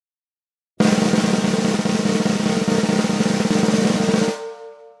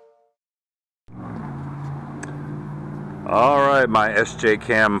Alright, my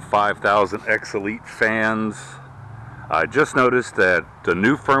SJ5000X Elite fans, I just noticed that the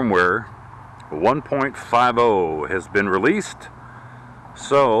new firmware 1.5 has been released,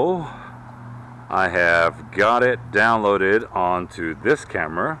 so I have got it downloaded onto this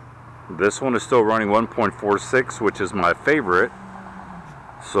camera. This one is still running 1.46, which is my favorite,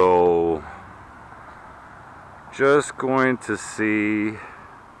 so just going to see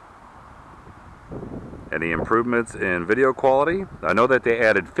any improvements in video quality. I know that they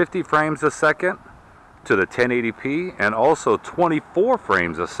added 50 frames a second to the 1080p and also 24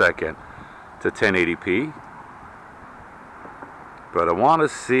 frames a second to 1080p. But I want to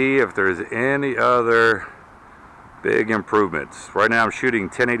see if there's any other big improvements. Right now I'm shooting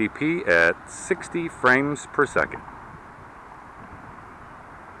 1080p at 60 frames per second.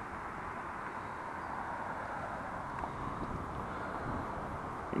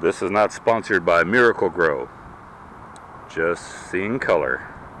 This is not sponsored by Miracle Grow. Just seeing color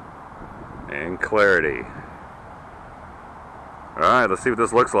and clarity. Alright, let's see what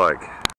this looks like.